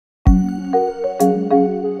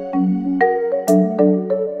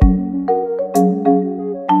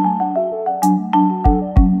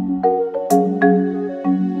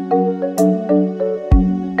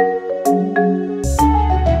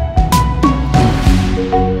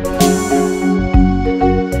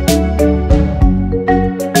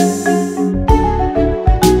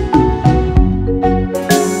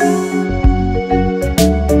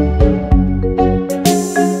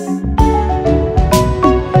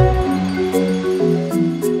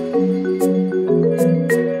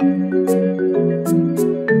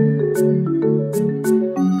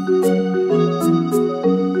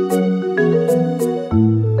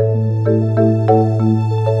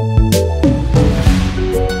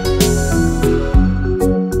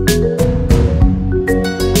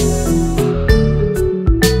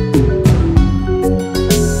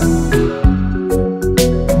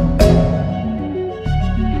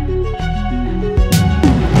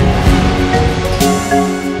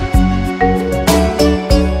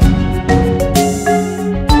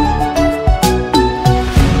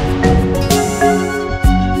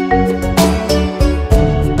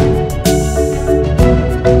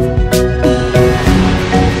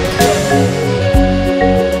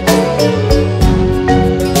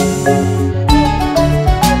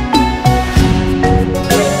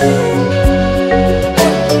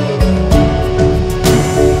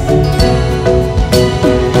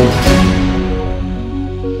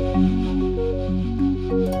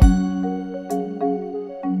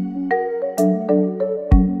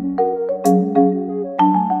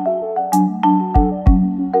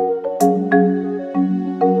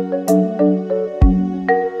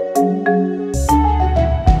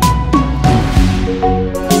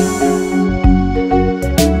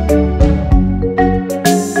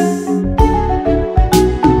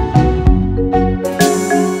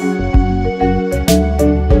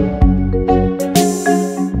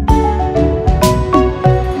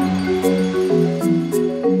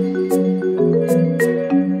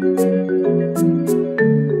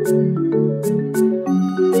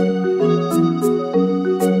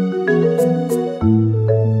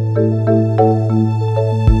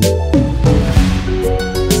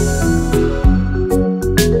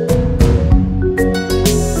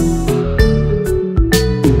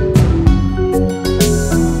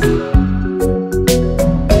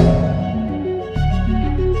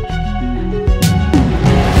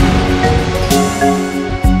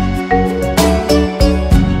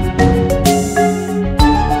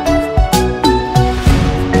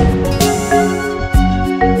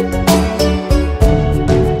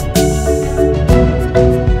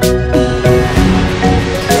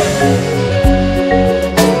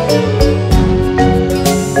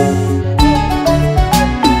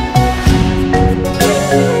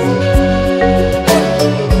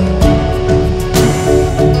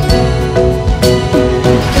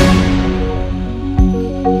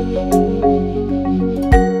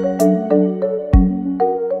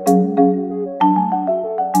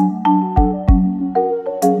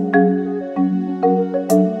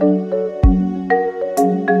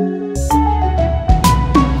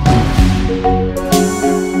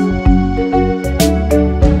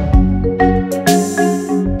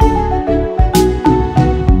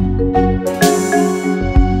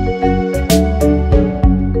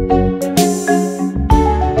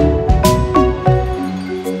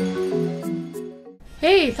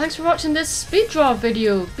thanks for watching this speed draw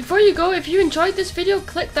video. Before you go, if you enjoyed this video,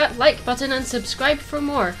 click that like button and subscribe for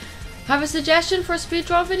more. Have a suggestion for a speed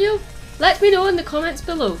draw video? Let me know in the comments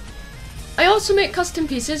below. I also make custom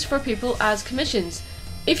pieces for people as commissions.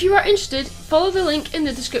 If you are interested, follow the link in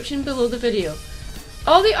the description below the video.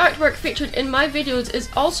 All the artwork featured in my videos is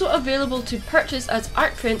also available to purchase as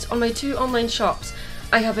art prints on my 2 online shops.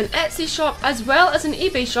 I have an Etsy shop as well as an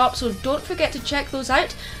eBay shop, so don't forget to check those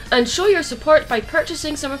out and show your support by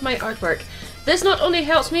purchasing some of my artwork. This not only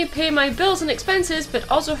helps me pay my bills and expenses, but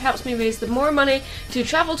also helps me raise the more money to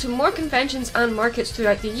travel to more conventions and markets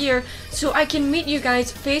throughout the year so I can meet you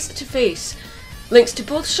guys face to face. Links to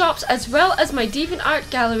both shops as well as my DeviantArt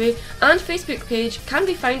gallery and Facebook page can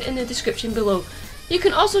be found in the description below. You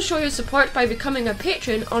can also show your support by becoming a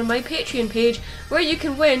patron on my Patreon page, where you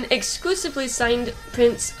can win exclusively signed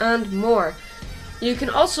prints and more. You can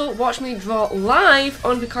also watch me draw live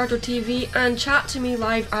on Picardo TV and chat to me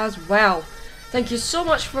live as well. Thank you so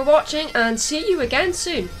much for watching and see you again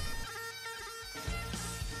soon.